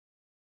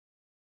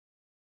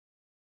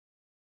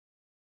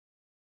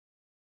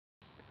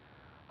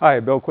Hi,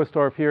 Bill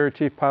Quistorf here,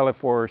 Chief Pilot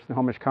for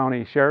Snohomish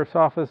County Sheriff's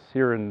Office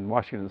here in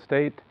Washington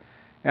State.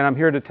 And I'm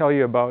here to tell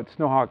you about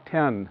SnoHawk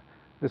 10.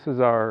 This is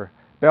our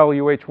Bell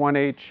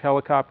UH-1H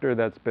helicopter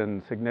that's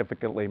been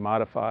significantly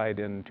modified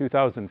in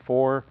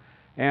 2004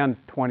 and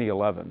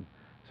 2011.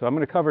 So I'm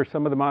going to cover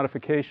some of the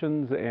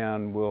modifications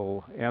and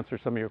we'll answer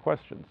some of your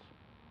questions.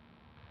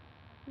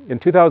 In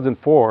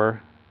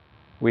 2004,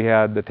 we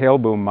had the tail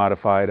boom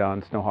modified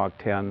on SnoHawk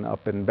 10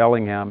 up in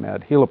Bellingham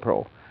at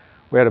HeliPros.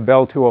 We had a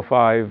Bell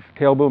 205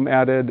 tail boom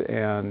added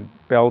and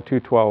Bell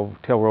 212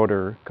 tail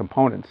rotor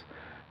components.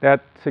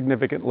 That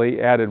significantly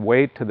added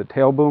weight to the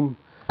tail boom,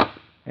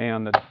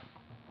 and the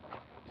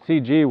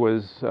CG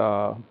was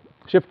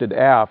shifted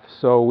aft,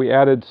 so we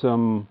added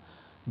some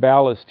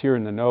ballast here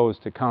in the nose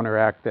to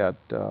counteract that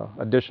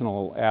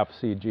additional aft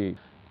CG.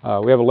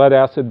 We have a lead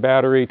acid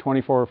battery,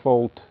 24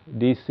 volt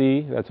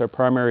DC. That's our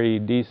primary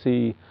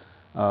DC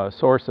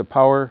source of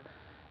power.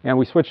 And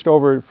we switched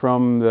over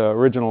from the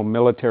original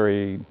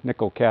military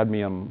nickel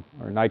cadmium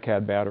or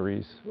NiCad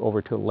batteries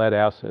over to lead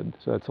acid.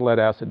 So that's a lead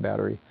acid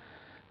battery.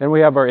 Then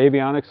we have our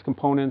avionics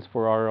components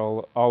for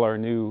all our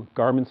new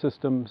Garmin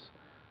systems,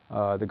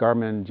 the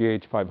Garmin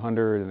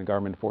G500H and the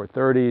Garmin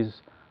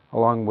 430s,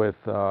 along with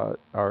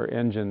our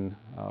engine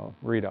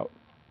readout.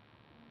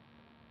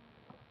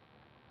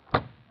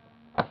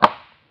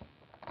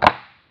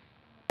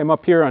 I'm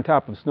up here on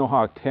top of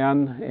SnoHawk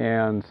 10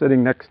 and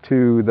sitting next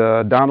to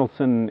the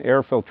Donaldson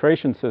air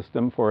filtration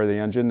system for the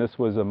engine. This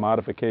was a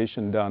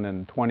modification done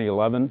in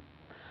 2011.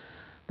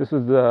 This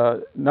is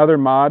another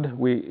mod.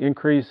 We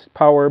increased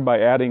power by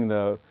adding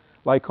the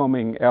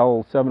Lycoming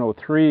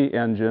L703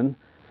 engine.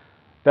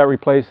 That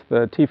replaced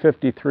the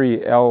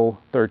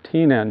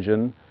T53-L703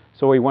 engine.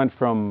 So we went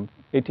from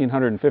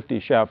 1,850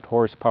 shaft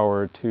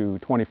horsepower to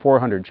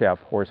 2,400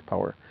 shaft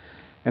horsepower.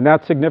 And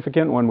that's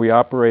significant when we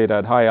operate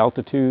at high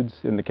altitudes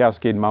in the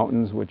Cascade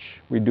Mountains,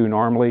 which we do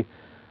normally.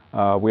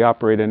 We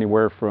operate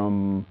anywhere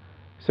from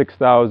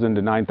 6,000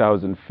 to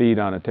 9,000 feet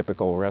on a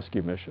typical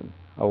rescue mission.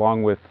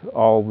 Along with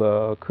all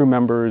the crew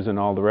members and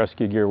all the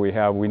rescue gear we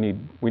have, we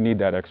need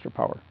that extra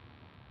power.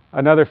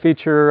 Another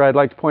feature I'd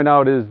like to point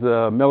out is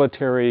the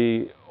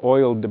military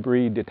oil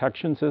debris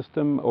detection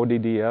system,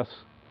 ODDS.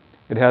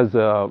 It has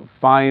a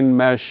fine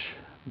mesh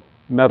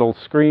metal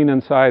screen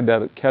inside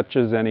that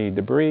catches any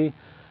debris.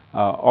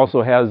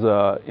 Also has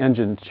an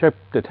engine chip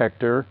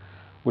detector,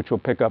 which will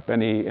pick up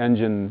any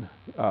engine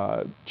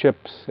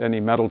chips, any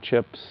metal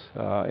chips,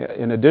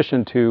 in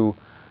addition to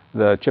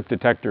the chip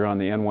detector on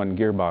the N1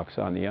 gearbox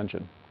on the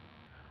engine.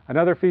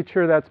 Another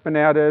feature that's been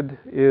added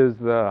is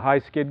the high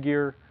skid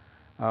gear.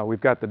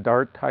 We've got the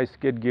Dart high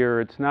skid gear.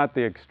 It's not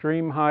the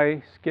extreme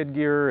high skid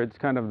gear, it's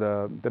kind of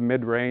the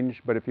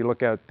mid-range, but if you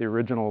look at the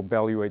original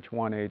Bell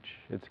UH-1H,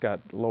 it's got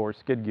lower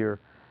skid gear.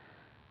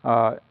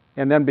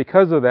 And then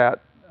because of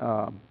that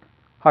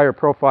higher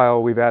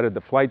profile, we've added the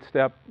flight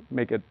step,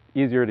 make it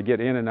easier to get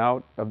in and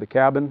out of the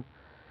cabin.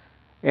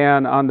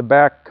 And on the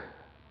back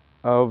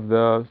of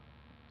the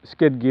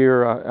skid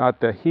gear at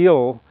the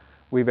heel,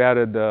 we've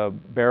added the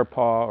bear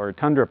paw or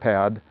Tundra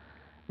Pad.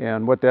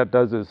 And what that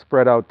does is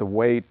spread out the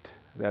weight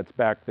that's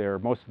back there.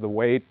 Most of the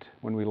weight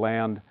when we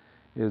land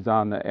is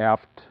on the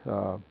aft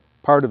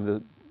part of the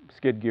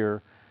skid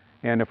gear.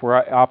 And if we're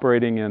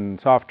operating in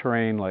soft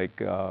terrain like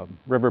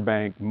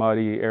riverbank,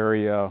 muddy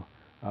area,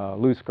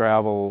 loose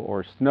gravel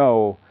or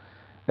snow,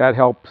 that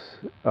helps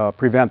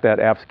prevent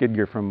that aft skid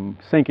gear from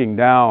sinking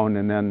down,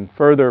 and then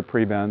further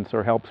prevents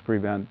or helps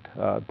prevent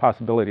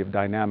possibility of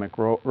dynamic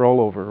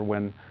rollover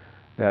when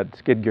that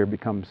skid gear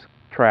becomes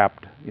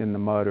trapped in the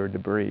mud or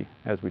debris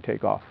as we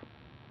take off.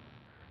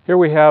 Here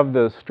we have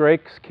the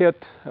strakes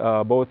kit,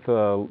 both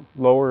the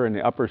lower and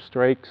the upper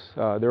strakes.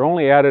 They're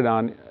only added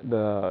on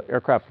the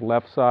aircraft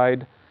left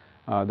side.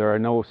 There are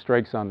no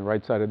strakes on the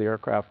right side of the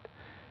aircraft.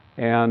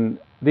 And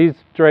these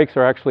strakes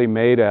are actually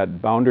made at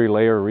Boundary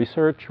Layer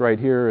Research right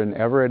here in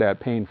Everett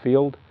at Paine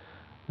FIeld.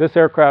 This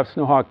aircraft,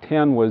 SnoHawk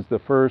 10, was the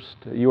first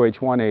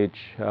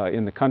UH-1H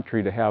in the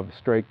country to have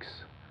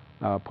strakes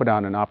put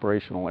on an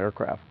operational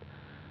aircraft.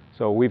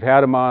 So we've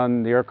had them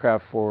on the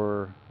aircraft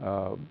for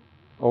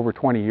over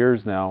 20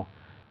 years now.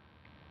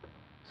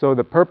 So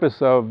the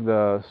purpose of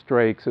the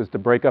strakes is to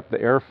break up the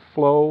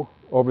airflow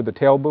over the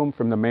tail boom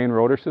from the main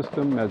rotor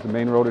system. As the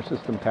main rotor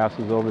system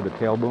passes over the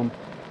tail boom,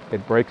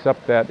 it breaks up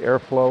that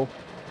airflow,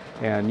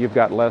 and you've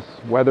got less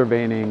weather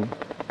vaning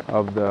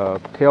of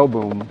the tail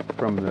boom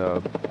from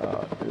the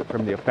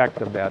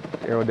effect of that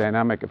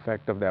aerodynamic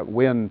effect of that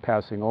wind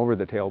passing over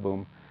the tail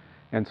boom.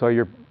 And so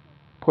you're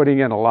putting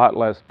in a lot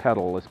less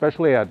pedal,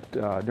 especially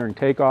during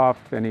takeoff,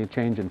 any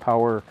change in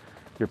power,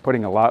 you're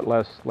putting a lot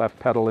less left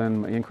pedal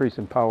in, increase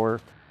in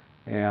power,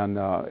 and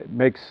it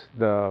makes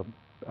the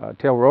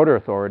tail rotor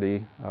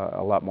authority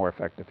a lot more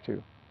effective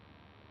too.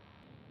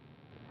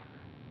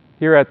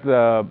 Here at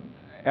the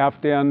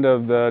aft end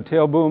of the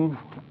tail boom,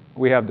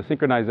 we have the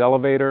synchronized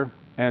elevator,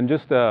 and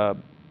just a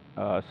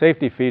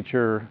safety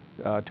feature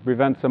to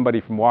prevent somebody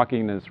from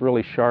walking this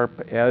really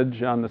sharp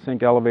edge on the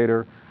sync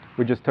elevator.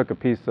 We just took a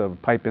piece of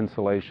pipe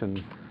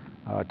insulation,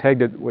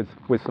 tagged it with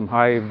some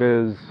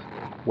high-vis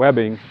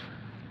webbing,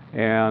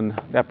 and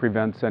that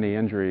prevents any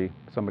injury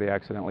if somebody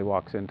accidentally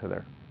walks into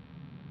there.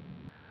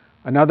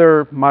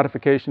 Another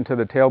modification to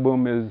the tail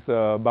boom is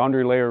the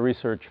Boundary Layer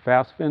Research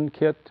Fast Fin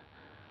kit.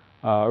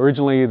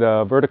 Originally,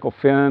 the vertical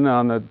fin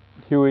on the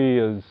Huey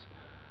is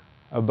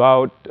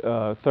about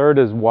a third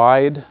as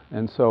wide,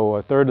 and so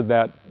a third of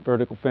that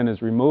vertical fin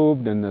is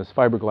removed, and this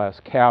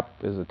fiberglass cap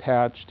is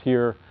attached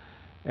here,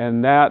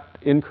 and that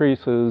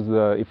increases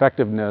the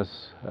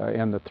effectiveness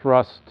and the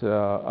thrust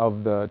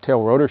of the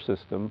tail rotor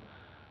system.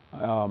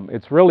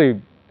 It's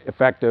really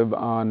effective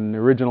on the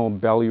original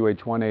Bell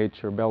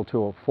UH-1H or Bell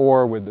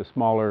 204 with the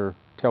smaller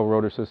tail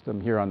rotor system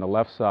here on the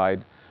left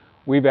side.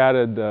 We've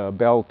added the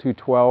Bell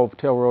 212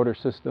 tail rotor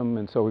system,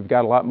 and so we've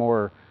got a lot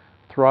more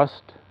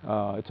thrust.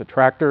 It's a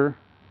tractor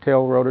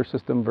tail rotor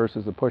system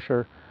versus a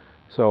pusher,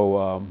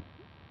 so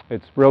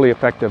it's really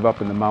effective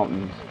up in the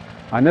mountains.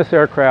 On this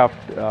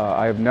aircraft,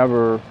 I have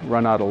never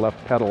run out of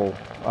left pedal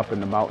up in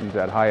the mountains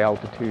at high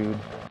altitude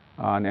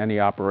on any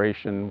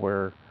operation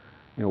where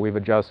we've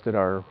adjusted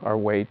our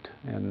weight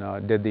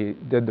and did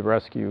the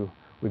rescue.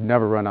 We've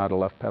never run out of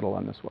left pedal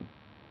on this one.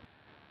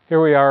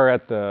 Here we are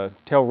at the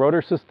tail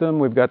rotor system.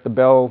 We've got the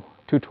Bell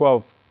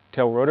 212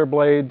 tail rotor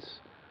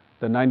blades,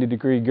 the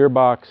 90-degree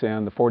gearbox,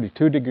 and the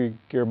 42-degree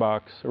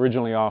gearbox,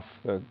 originally off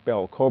the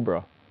Bell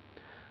Cobra.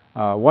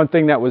 One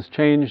thing that was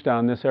changed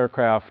on this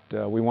aircraft,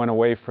 we went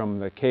away from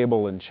the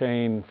cable and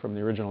chain from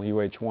the original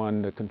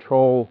UH-1 to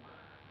control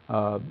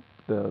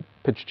the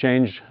pitch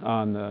change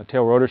on the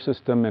tail rotor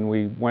system, and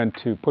we went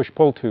to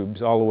push-pull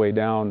tubes all the way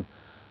down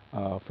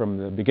from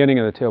the beginning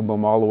of the tail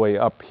boom all the way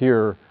up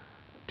here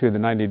to the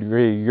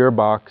 90-degree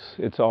gearbox.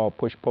 It's all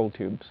push-pull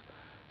tubes.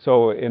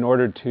 So in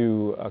order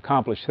to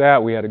accomplish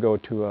that, we had to go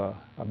to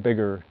a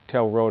bigger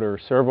tail rotor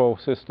servo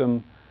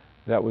system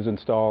that was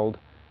installed,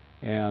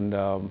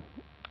 and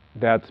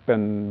that's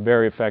been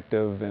very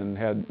effective,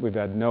 and we've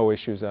had no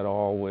issues at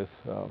all with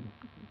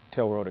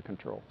tail rotor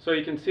control. So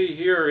you can see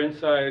here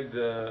inside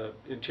the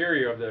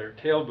interior of their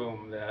tail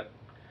boom that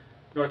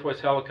Northwest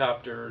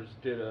Helicopters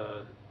did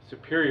a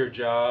superior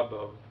job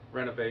of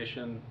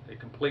renovation. They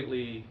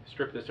completely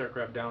stripped this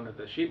aircraft down to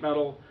the sheet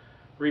metal,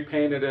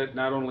 repainted it,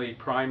 not only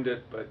primed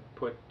it, but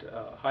put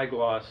high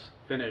gloss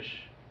finish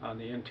on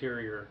the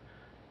interior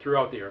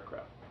throughout the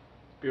aircraft.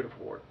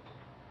 Beautiful work.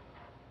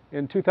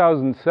 In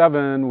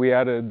 2007, we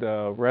added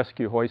the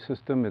rescue hoist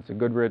system. It's a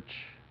Goodrich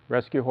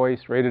rescue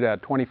hoist rated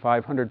at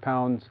 2,500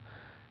 pounds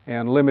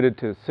and limited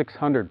to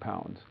 600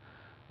 pounds.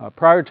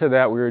 Prior to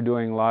that, we were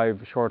doing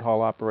live short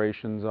haul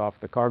operations off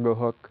the cargo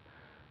hook.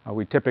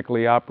 We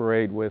typically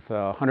operate with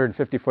a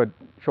 150-foot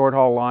short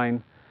haul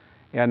line.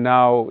 And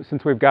now,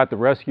 since we've got the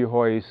rescue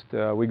hoist,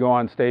 we go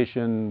on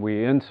station,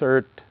 we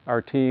insert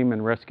our team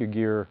and rescue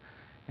gear,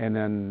 and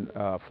then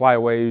fly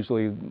away,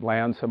 usually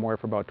land somewhere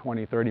for about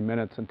 20-30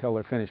 minutes until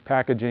they're finished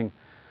packaging.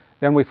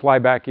 Then we fly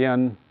back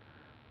in,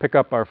 pick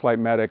up our flight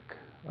medic,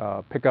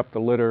 pick up the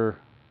litter,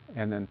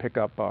 and then pick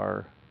up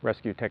our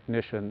rescue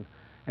technician.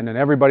 And then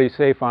everybody's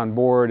safe on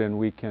board and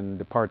we can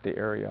depart the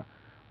area.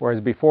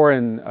 Whereas before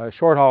in a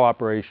short haul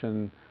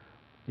operation,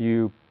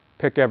 you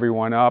pick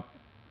everyone up,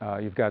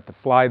 you've got to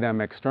fly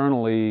them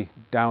externally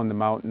down the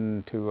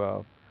mountain to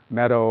a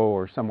meadow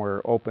or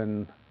somewhere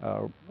open,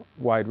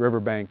 wide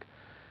riverbank,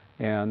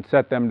 and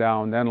set them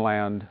down, then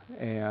land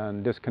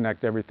and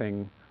disconnect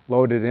everything,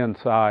 load it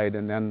inside,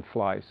 and then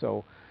fly.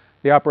 So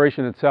the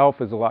operation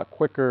itself is a lot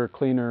quicker,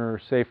 cleaner,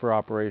 safer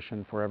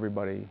operation for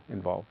everybody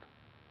involved.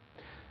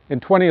 In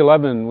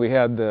 2011, we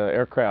had the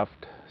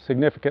aircraft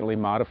significantly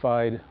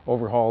modified,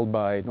 overhauled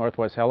by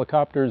Northwest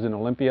Helicopters in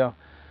Olympia.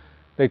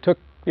 They took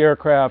the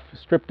aircraft,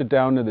 stripped it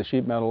down to the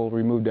sheet metal,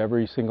 removed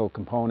every single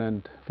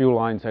component, fuel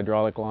lines,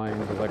 hydraulic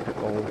lines,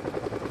 electrical,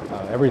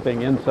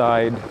 everything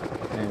inside,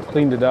 and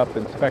cleaned it up,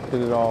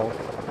 inspected it all,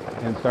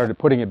 and started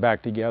putting it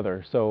back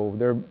together. So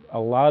there a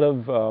lot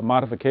of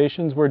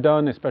modifications were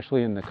done,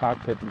 especially in the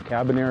cockpit and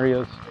cabin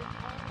areas,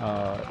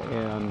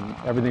 and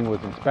everything was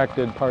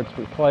inspected, parts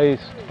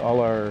replaced, all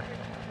our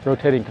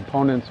rotating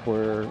components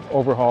were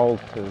overhauled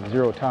to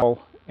zero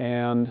tolerance,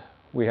 and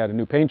we had a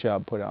new paint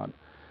job put on.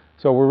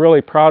 So we're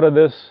really proud of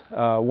this.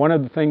 One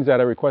of the things that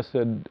I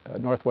requested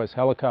Northwest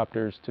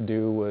Helicopters to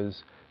do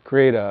was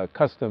create a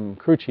custom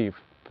crew chief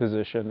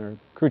position or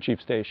crew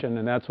chief station,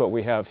 and that's what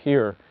we have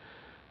here.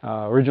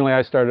 Originally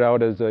I started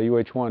out as a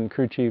UH-1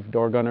 crew chief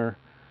door gunner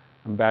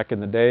back in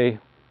the day,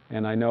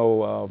 and I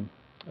know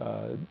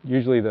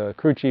usually the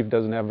crew chief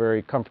doesn't have a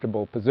very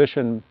comfortable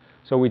position,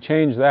 so we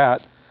changed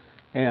that,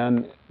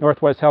 and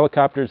Northwest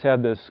Helicopters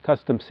had this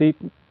custom seat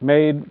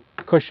made,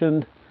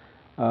 cushioned.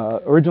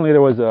 Originally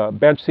there was a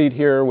bench seat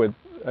here with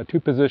a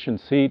two-position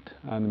seat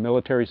on the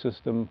military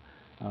system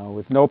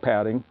with no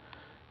padding,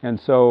 and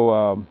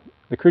so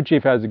the crew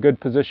chief has a good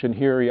position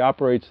here. He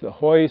operates the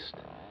hoist.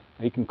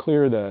 He can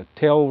clear the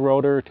tail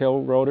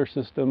rotor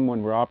system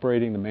when we're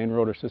operating the main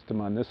rotor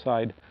system on this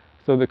side.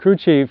 So the crew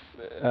chief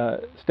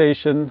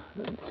station,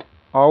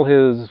 all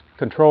his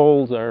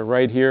controls are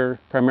right here,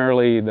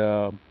 primarily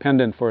the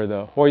pendant for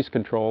the hoist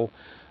control.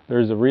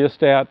 There's a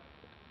rheostat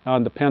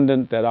on the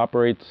pendant that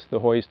operates the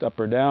hoist up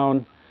or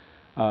down.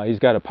 He's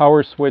got a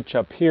power switch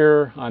up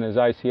here on his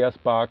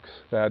ICS box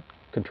that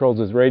controls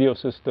his radio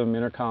system,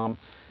 intercom.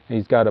 And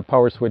he's got a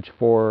power switch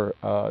for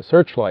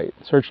searchlight.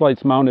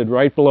 Searchlight's mounted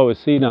right below his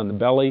seat on the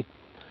belly.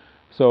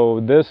 So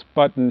this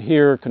button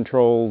here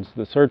controls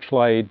the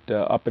searchlight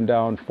up and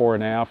down, fore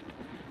and aft,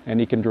 and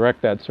he can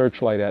direct that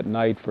searchlight at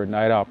night for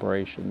night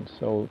operations.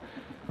 So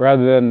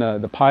rather than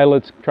the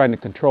pilots trying to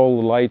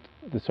control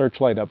the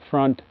searchlight up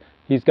front,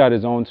 he's got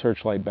his own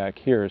searchlight back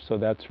here, so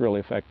that's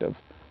really effective.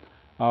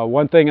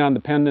 One thing on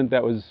the Pendant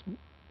that was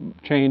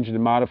changed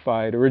and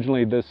modified,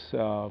 originally this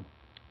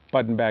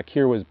button back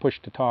here was push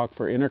to talk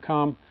for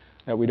intercom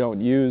that we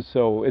don't use,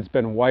 so it's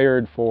been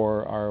wired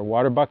for our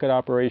Waterbucket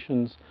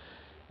operations,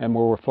 and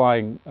where we're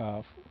flying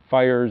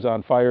fires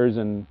on fires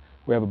and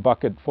we have a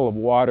bucket full of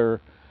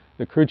water,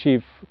 the crew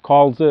chief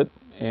calls it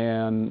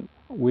and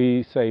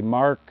we say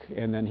mark,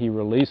 and then he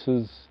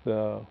releases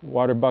the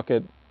water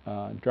bucket,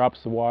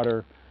 drops the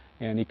water,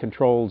 and he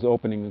controls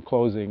opening and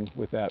closing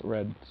with that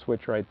red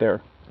switch right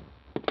there.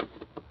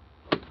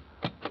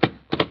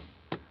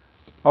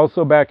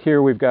 Also back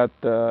here we've got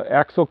the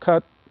axle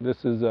cut.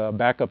 This is a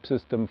backup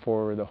system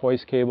for the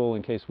hoist cable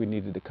in case we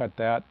needed to cut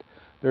that.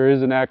 There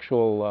is an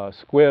actual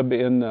squib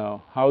in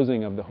the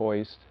housing of the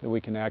hoist that we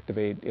can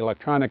activate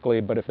electronically,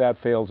 but if that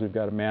fails, we've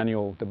got a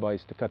manual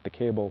device to cut the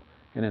cable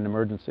in an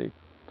emergency.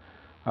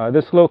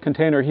 This little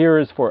container here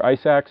is for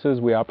ice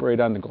axes. We operate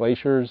on the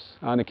glaciers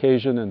on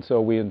occasion, and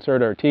so we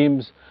insert our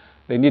teams.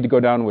 They need to go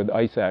down with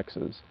ice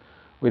axes.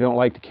 We don't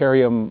like to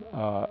carry them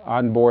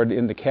on board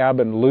in the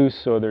cabin loose,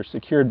 so they're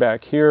secured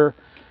back here.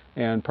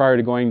 And prior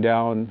to going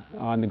down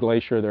on the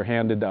glacier, they're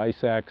handed the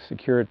ice axe,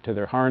 secure it to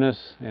their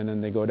harness, and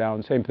then they go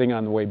down. Same thing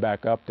on the way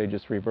back up. They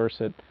just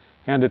reverse it,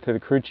 hand it to the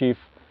crew chief.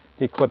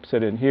 He clips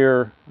it in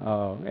here,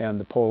 and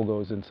the pole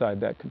goes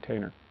inside that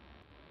container.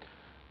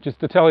 Just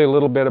to tell you a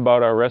little bit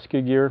about our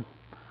rescue gear,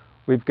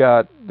 we've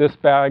got this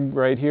bag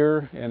right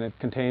here, and it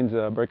contains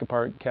a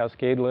break-apart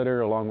cascade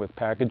litter along with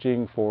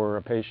packaging for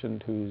a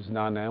patient who's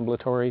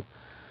non-ambulatory.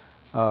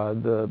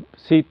 The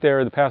seat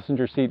there, the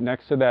passenger seat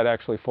next to that,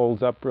 actually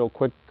folds up real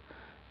quick,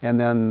 and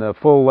then the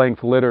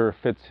full-length litter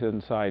fits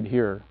inside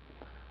here.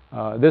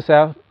 This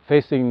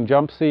facing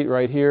jump seat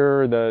right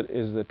here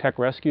is the tech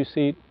rescue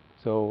seat,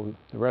 so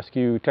the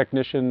rescue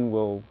technician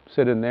will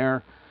sit in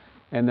there,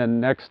 and then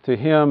next to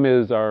him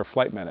is our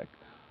flight medic.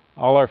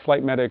 All our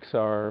flight medics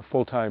are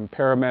full-time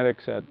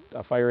paramedics at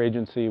a fire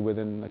agency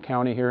within the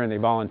county here, and they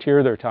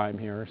volunteer their time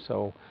here.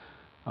 So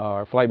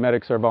our flight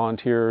medics are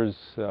volunteers,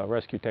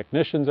 rescue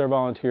technicians are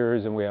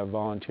volunteers, and we have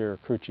volunteer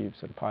crew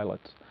chiefs and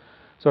pilots.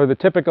 So the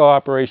typical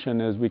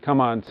operation is we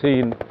come on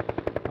scene.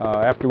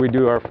 After we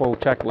do our full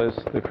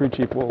checklist, the crew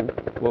chief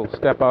will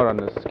step out on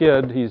the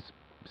skid. He's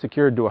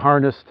secured to a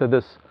harness to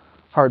this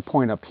hard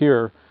point up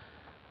here,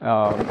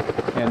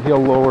 and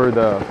he'll lower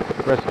the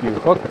rescue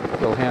hook.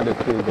 He'll hand it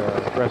to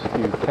the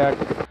rescue tech,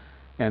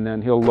 and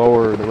then he'll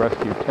lower the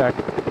rescue tech,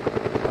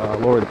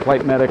 lower the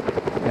flight medic,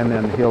 and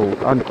then he'll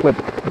unclip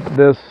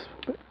this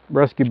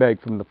rescue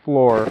bag from the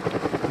floor,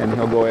 and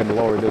he'll go ahead and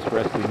lower this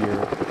rescue gear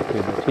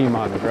to the team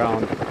on the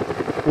ground.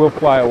 We'll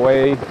fly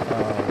away,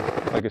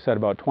 like I said,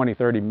 about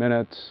 20-30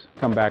 minutes,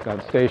 come back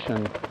on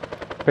station,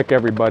 pick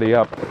everybody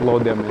up,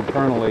 load them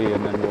internally,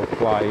 and then we'll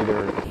fly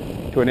either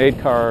to an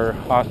 8-car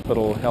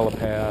hospital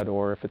helipad,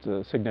 or if it's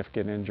a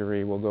significant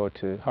injury, we'll go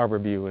to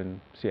Harborview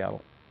in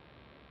Seattle.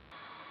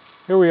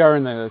 Here we are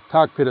in the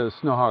cockpit of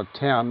SnoHawk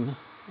 10,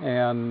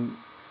 and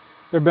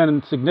there have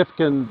been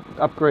significant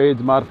upgrades,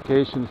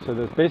 modifications to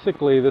this.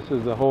 Basically, this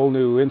is a whole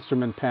new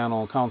instrument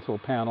panel, console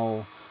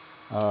panel,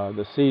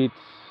 the seats,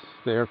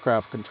 the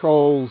aircraft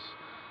controls.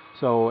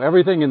 So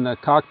everything in the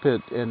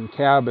cockpit and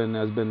cabin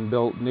has been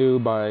built new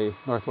by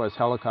Northwest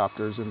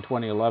Helicopters in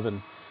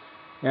 2011.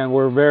 And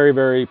we're very,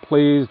 very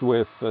pleased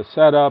with the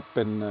setup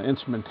and the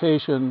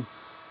instrumentation.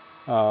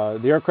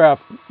 The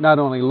aircraft not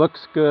only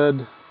looks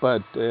good,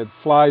 but it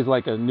flies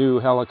like a new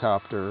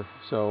helicopter.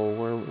 So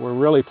we're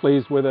really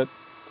pleased with it.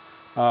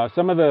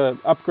 Some of the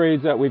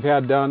upgrades that we've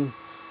had done,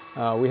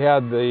 we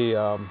had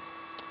the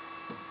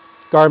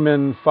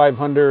Garmin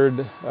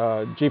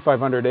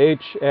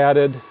G500H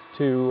added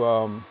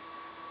to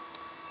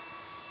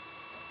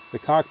the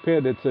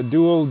cockpit. It's a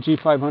dual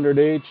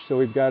G500H, so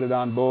we've got it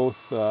on both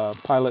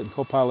pilot and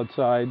co-pilot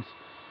sides.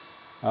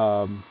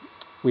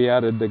 We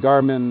added the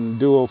Garmin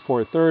Dual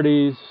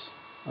 430s,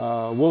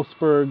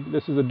 Wolfsburg.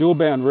 This is a dual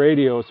band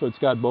radio, so it's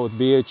got both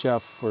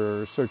VHF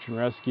for search and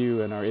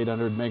rescue and our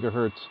 800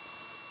 megahertz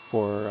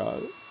for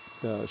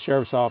the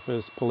sheriff's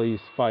office, police,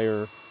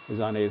 fire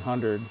is on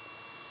 800.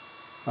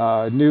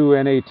 New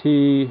NAT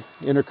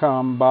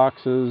intercom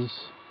boxes.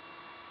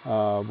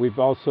 We've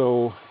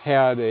also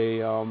had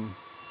a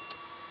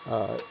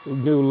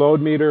new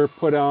load meter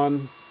put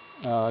on,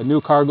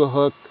 new cargo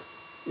hook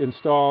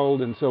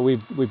installed, and so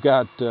we've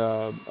got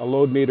a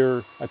load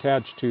meter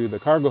attached to the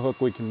cargo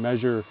hook. We can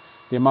measure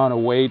the amount of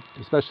weight,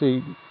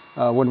 especially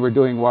when we're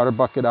doing water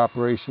bucket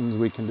operations.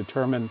 We can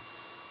determine,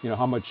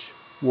 how much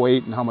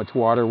weight and how much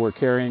water we're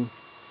carrying.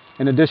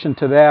 In addition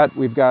to that,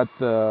 we've got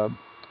the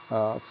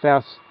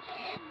Fast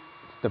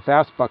the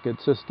Fast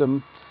Bucket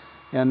system,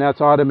 and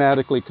that's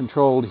automatically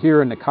controlled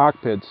here in the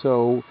cockpit.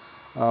 So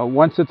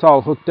once it's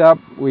all hooked up,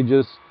 we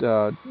just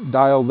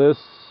dial this,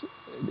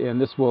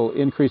 and this will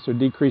increase or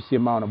decrease the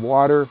amount of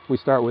water. We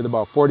start with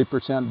about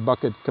 40%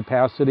 bucket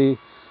capacity.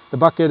 The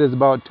bucket is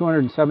about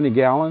 270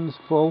 gallons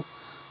full,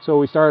 so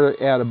we start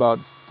at about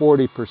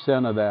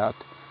 40% of that.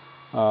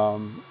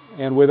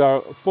 And with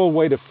our full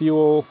weight of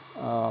fuel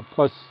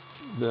plus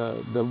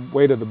the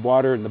weight of the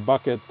water in the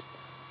bucket,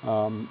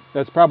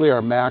 that's probably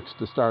our max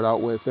to start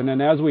out with. And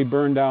then as we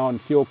burn down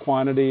fuel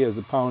quantity, as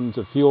the pounds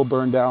of fuel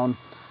burn down,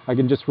 I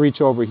can just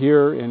reach over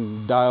here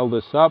and dial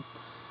this up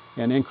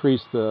and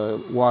increase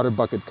the water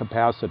bucket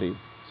capacity.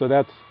 So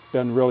that's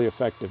been really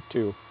effective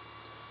too.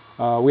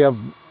 We have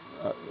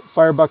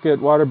fire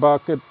bucket, water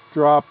bucket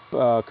drop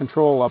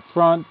control up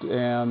front,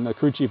 and the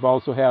crew chief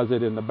also has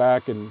it in the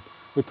back, and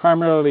we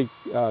primarily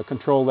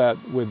control that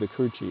with the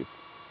crew chief.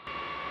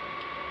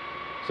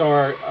 So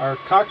our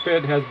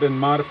cockpit has been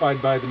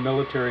modified by the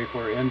military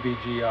for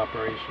NVG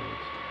operations.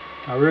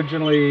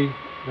 Originally,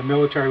 the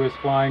military was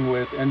flying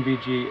with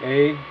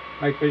NVG-A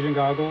night vision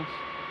goggles,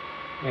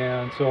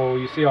 and so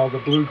you see all the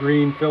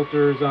blue-green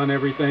filters on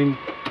everything,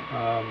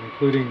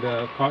 including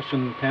the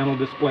caution panel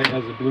display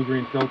has a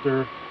blue-green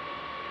filter.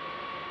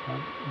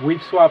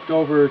 We've swapped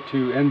over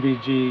to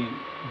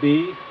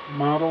NVG-B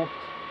model,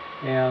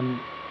 and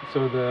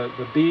so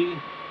the B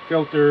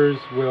filters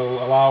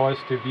will allow us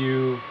to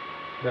view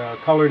the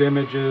colored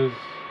images,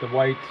 the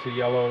whites, the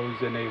yellows,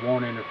 and they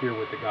won't interfere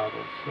with the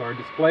goggles. So our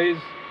displays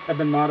have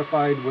been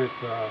modified with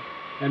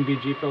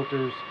NVG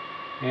filters,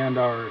 and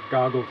our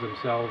goggles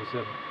themselves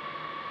have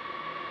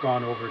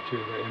gone over to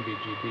the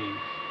NVG-Bs.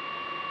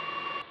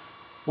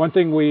 One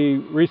thing we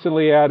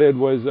recently added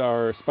was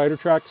our spider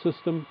track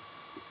system.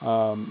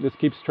 This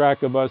keeps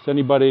track of us.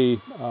 Anybody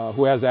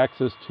who has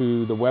access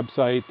to the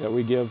website that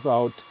we give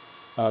out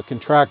can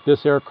track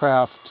this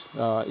aircraft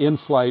in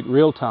flight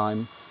real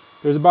time.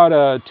 There's about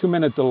a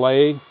 2-minute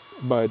delay,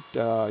 but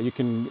you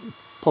can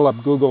pull up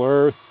Google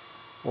Earth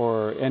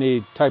or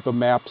any type of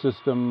map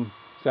system,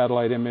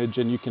 satellite image,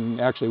 and you can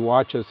actually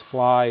watch us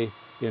fly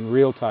in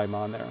real time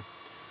on there.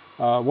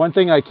 One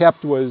thing I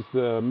kept was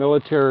the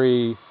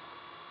military,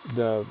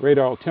 the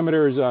radar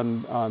altimeters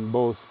on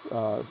both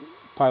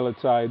pilot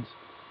sides.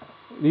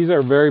 These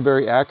are very,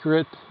 very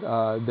accurate.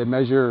 They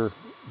measure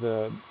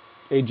the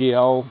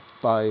AGL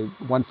by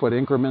 1-foot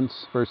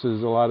increments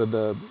versus a lot of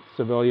the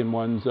civilian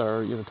ones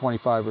are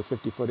 25 or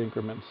 50-foot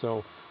increments.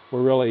 So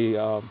we're really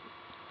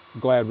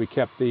glad we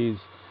kept these.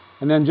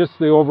 And then just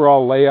the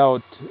overall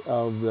layout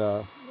of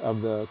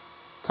the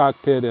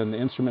cockpit and the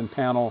instrument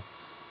panel,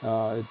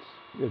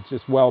 it's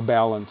just well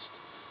balanced.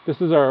 This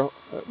is our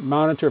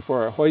monitor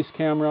for our hoist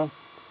camera.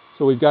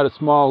 So we've got a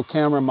small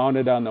camera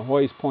mounted on the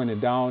hoist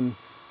pointed down.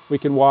 We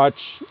can watch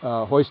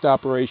hoist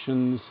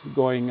operations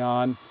going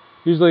on.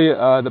 Usually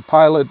the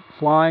pilot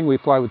flying, we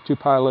fly with 2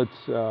 pilots,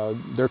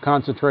 they're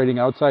concentrating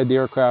outside the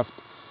aircraft,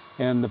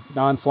 and the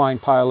non-flying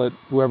pilot,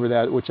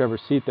 whichever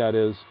seat that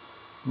is,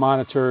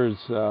 monitors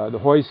the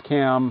hoist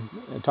cam,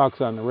 talks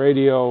on the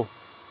radio,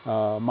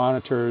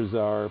 monitors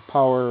our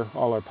power,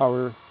 all our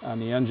power on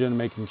the engine,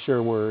 making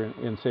sure we're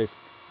in safe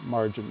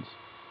margins.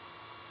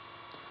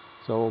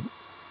 So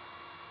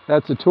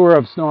that's a tour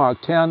of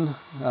SnoHawk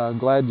 10.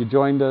 Glad you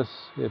joined us.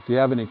 If you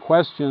have any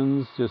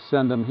questions, just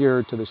send them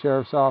here to the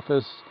Sheriff's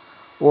Office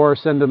or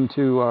send them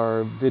to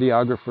our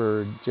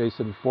videographer,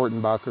 Jason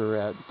Fortenbacher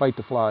at Fight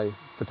to Fly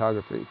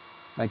Photography.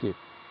 Thank you.